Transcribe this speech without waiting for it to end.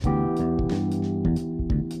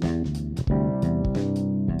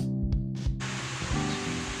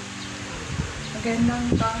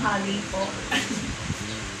Magandang tanghali po.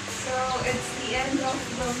 So, it's the end of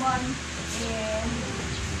the month and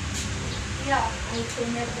yeah, I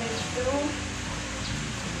committed to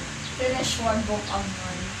finish one book a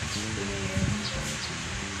month and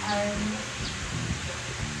I'm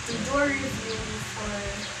to do a review for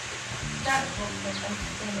that book that I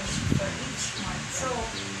finished for each month. So,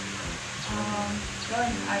 done.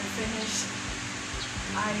 I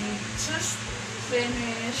just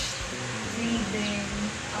finished reading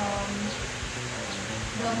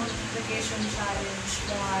The Multiplication Challenge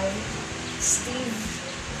by Steve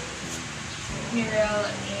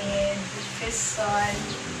Murrell and his son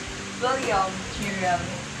William Murrell.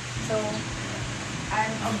 So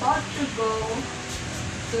I'm about to go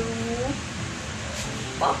to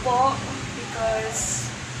Popo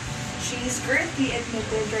because she's currently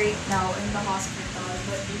admitted right now in the hospital.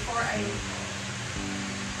 But before I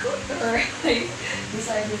go to her, I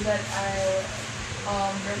decided that I'll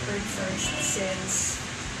record first since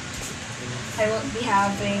I won't be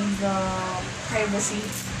having the privacy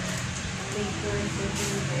later to do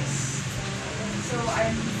this. So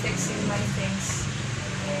I'm fixing my things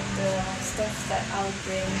and the stuff that I'll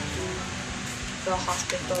bring to the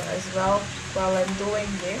hospital as well while I'm doing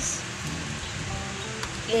this.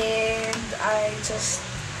 And I just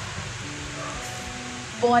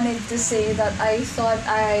wanted to say that I thought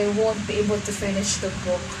I won't be able to finish the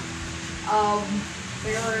book.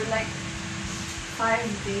 There were like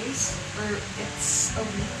 5 days, or it's a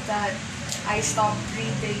week that I stopped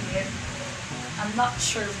reading it. I'm not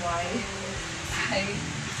sure why.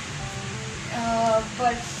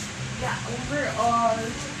 But yeah, overall,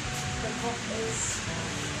 the book is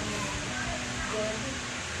good.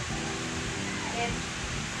 It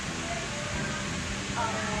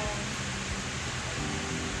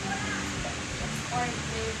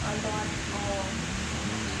gave a lot of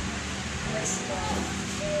wisdom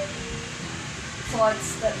and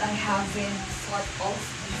thoughts that I haven't thought of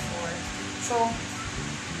before. So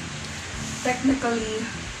technically,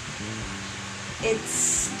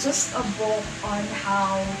 it's just a book on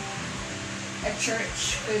how a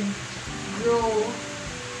church could grow,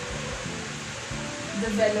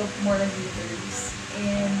 develop more leaders,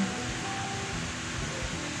 and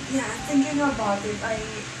yeah, thinking about it,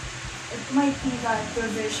 it might be that the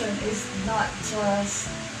vision is not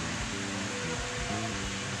just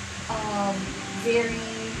very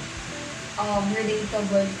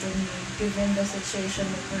relatable to me given the situation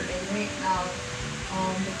that we're in right now,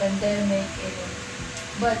 the pandemic,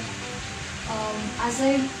 but as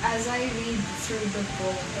I read through the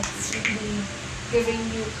book, it's really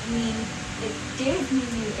it gave me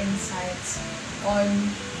new insights on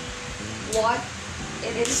what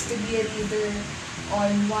it is to be a leader, on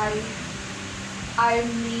why I'm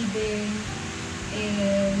leading,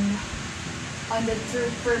 and on the true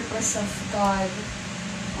purpose of God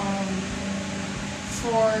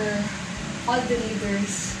for all the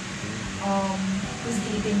leaders who's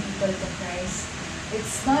leading people to Christ.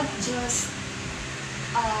 It's not just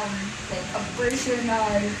like a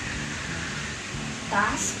personal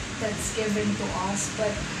task that's given to us,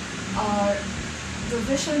 but the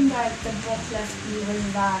vision that the book left me was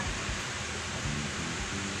that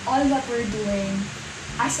all that we're doing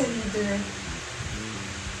as a leader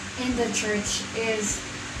in the church is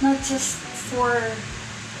not just for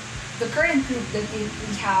the current group that we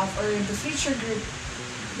have or the future group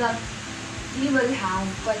that we will have,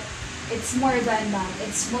 but it's more than that.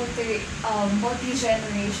 It's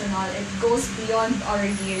multi-generational. It goes beyond our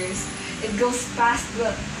years. It goes past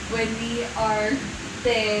when we are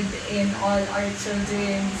dead and all our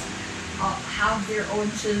children have their own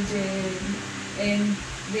children and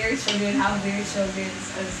their children have their children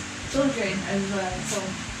as well. So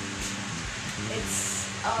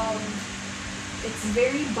it's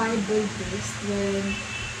very Bible based with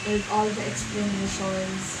all the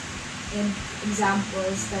explanations and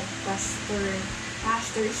examples that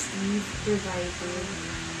Pastor Steve provided.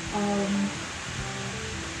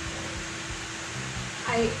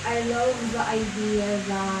 I love the idea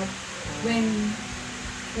that when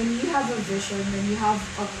you have a vision, when you have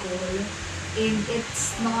a goal, and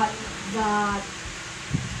it's not that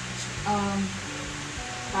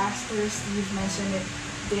Pastor Steve mentioned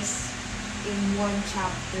this in one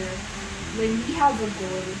chapter. When we have a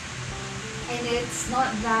goal and it's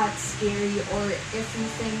not that scary, or if we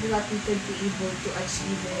think that we could be able to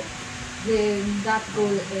achieve it, then that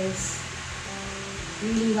goal is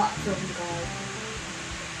really not from God.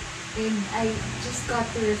 And I just got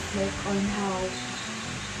to reflect on how,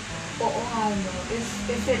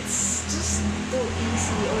 if it's just too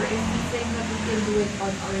easy, or if we think that we can do it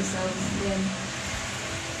on ourselves, then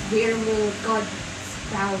where will God's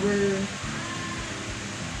power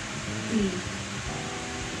be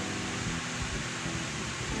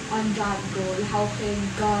on that goal? How can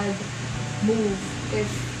God move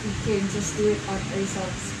if we can just do it on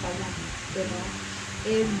ourselves pala, you know?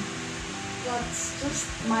 And that's just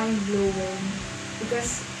mind-blowing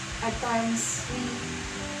because at times we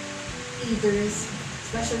leaders,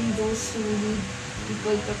 especially those who lead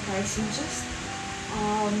people to Christ, we just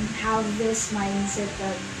have this mindset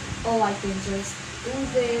that, oh, I can just do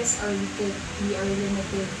this, or we are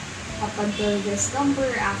limited up until this number.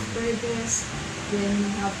 After this, then we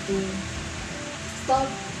have to stop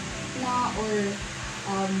na, or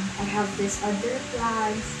I have this other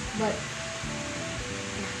plans. But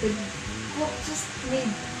the book just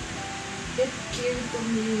made it clear to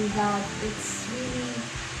me that it's really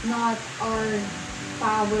not our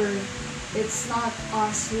power, it's not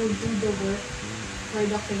us who do the work for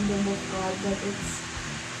the kingdom of God, but it's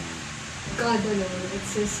God alone.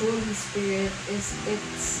 It's His Holy Spirit.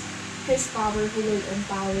 It's His power who will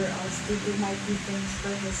empower us to do mighty things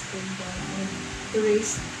for His kingdom and to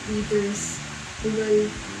raise leaders who will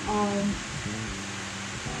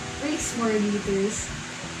raise more leaders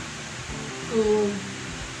who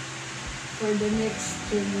for the next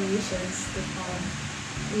generations to come.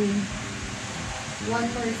 And one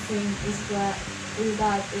more thing is that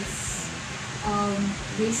it's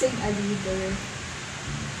raising a leader.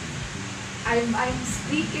 I'm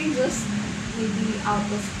speaking just maybe out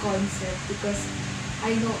of concept because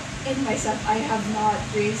I know in myself I have not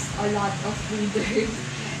raised a lot of leaders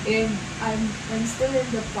and I'm still in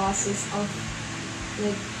the process of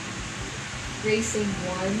like raising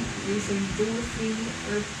two, three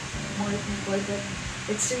or more people, but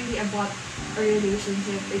it's really about a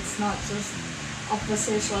relationship. It's not just a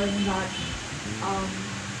position that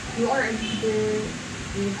you are a leader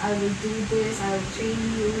and I will do this, I will train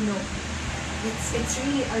you. No, it's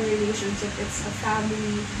really a relationship. It's a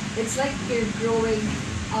family. It's like you're growing.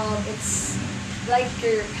 It's like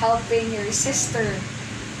you're helping your sister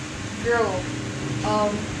grow,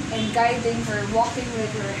 and guiding her, walking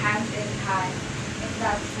with her hand in hand in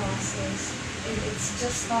that process. And it's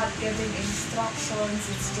just not giving instructions.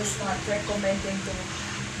 It's just not recommending to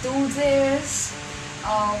do this.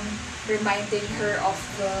 Reminding her of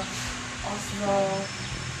the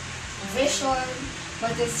vision,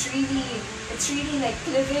 but it's really like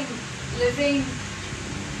living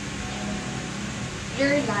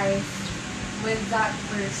your life with that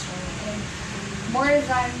person. And more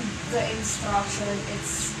than the instruction,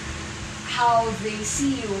 it's how they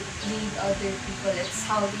see you lead other people. It's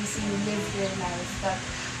how they see you live your life that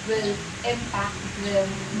will impact them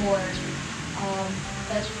more,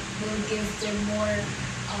 that will give them more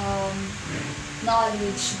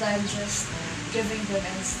knowledge than just giving them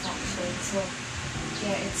instruction. So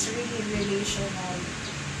yeah, it's really relational,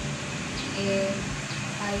 and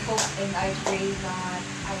I hope and I pray that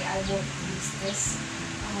I won't lose this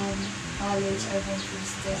knowledge. I won't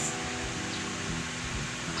lose this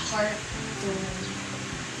heart to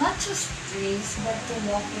not just raise but to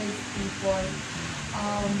walk with people,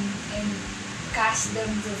 and cast them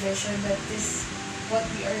the vision that this what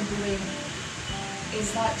we are doing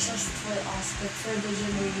is not just for us but for the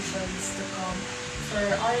generations to come, for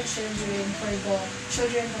our children, for the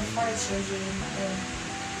children of our children, and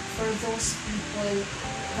for those people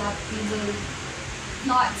that we will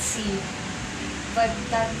not see. But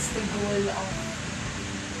that's the goal of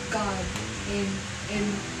God in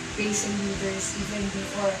raising leaders even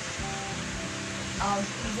before.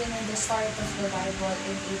 Even in the start of the Bible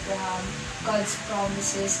in Abraham, God's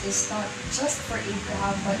promises is not just for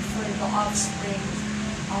Abraham but for the offspring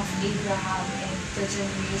of Abraham and the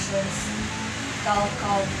generations that will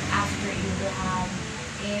come after Abraham.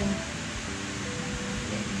 And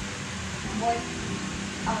what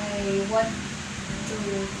I want to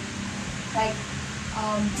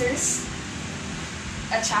there's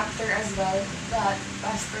a chapter as well that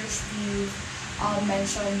Pastor Steve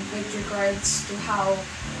mentioned with regards to how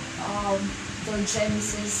the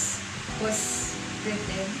Genesis was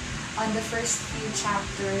written. On the first few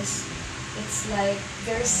chapters, it's like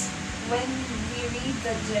when we read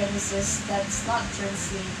the Genesis that's not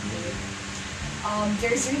translated,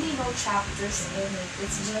 there's really no chapters in it.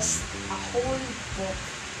 It's just a whole book,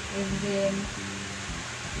 and then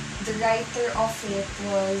the writer of it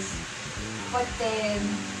was put in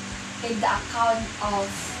the account of,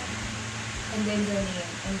 and then the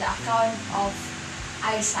name, in the account of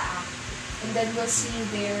Isaac. And then we'll see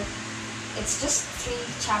there, it's just 3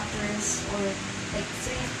 chapters or like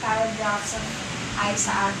 3 paragraphs of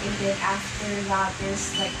Isaac, and then after that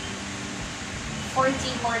there's like 40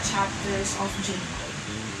 more chapters of Jacob.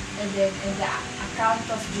 And then in the account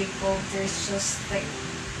of Jacob, there's just like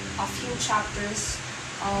a few chapters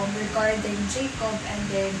regarding Jacob, and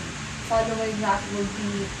then following that will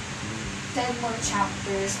be 10 more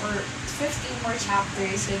chapters or 15 more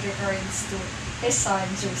chapters with regards to his son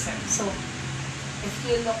Joseph. So if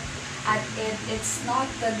you look at it, it's not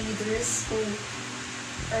the leaders who,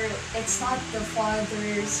 or it's not the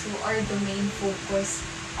fathers who are the main focus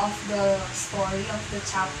of the story of the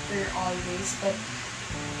chapter always, but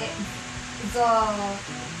it, the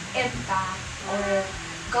impact or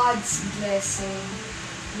God's blessing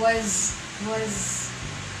was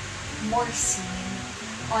more seen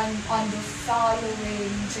on the following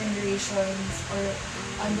generations, or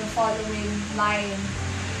on the following line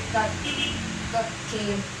that that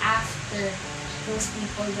came after those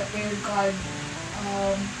people that where God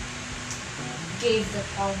gave the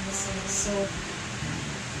promises. So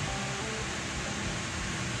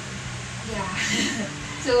yeah.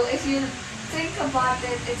 So if you think about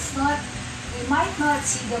it, it's not, we might not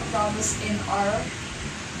see the promise in our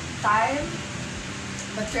time,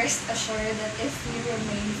 but rest assured that if we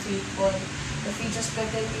remain faithful, if we just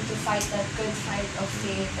continue to fight that good fight of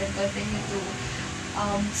faith and continue to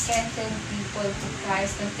strengthen people to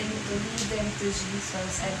Christ, continue to lead them to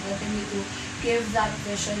Jesus, and continue to give that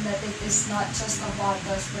vision that it is not just about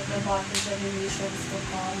us, but about the generations to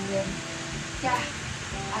come, then yeah,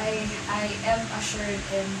 I am assured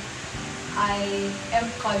and I am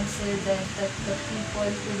confident that the people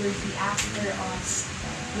who will be after us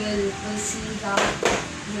will see that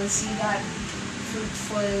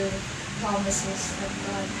fruitful promises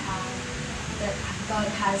that God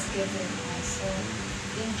has given us. So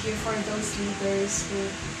thank you for those leaders who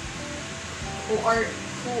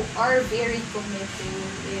are very committed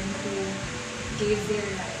and who gave their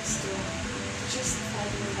lives to just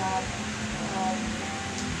follow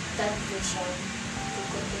that vision to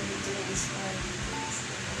continue to raise more leaders.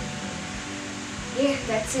 Yeah,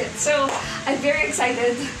 that's it. So I'm very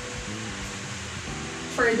excited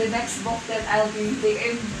for the next book that I'll be reading.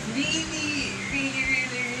 I'm really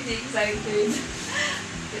excited.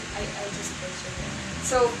 I just mentioned it.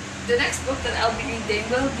 So the next book that I'll be reading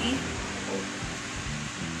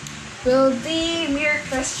will be Mere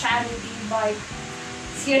Christianity by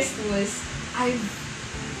C.S. Lewis. I've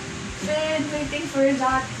been waiting for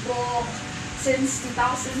that book since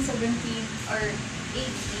 2017 or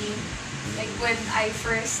 18. Like when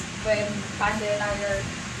Panda and I are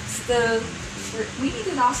still, maybe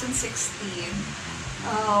 2016,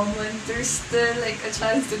 when there's still like a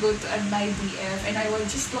chance to go to an IDF, and I will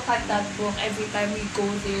just look at that book every time we go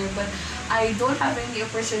there, but I don't have any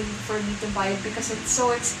opportunity for me to buy it because it's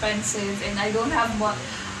so expensive, and I don't have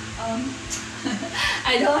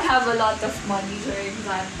I don't have a lot of money during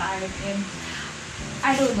that time, and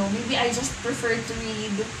I don't know, maybe I just prefer to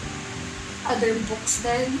read other books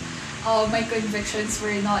then. My convictions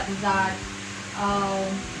were not that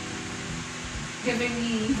giving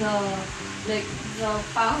me the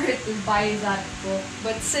power to buy that book.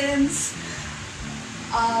 But since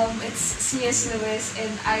it's C.S. Lewis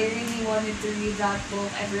and I really wanted to read that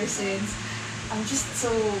book ever since, I'm just so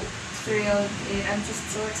thrilled and I'm just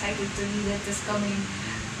so excited to read it this coming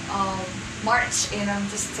March, and I'm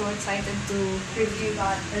just so excited to review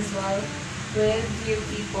that as well with you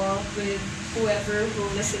people, with whoever who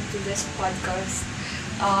listen to this podcast.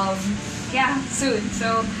 Soon.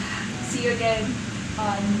 So see you again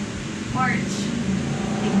on March.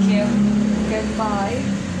 Thank you. Goodbye.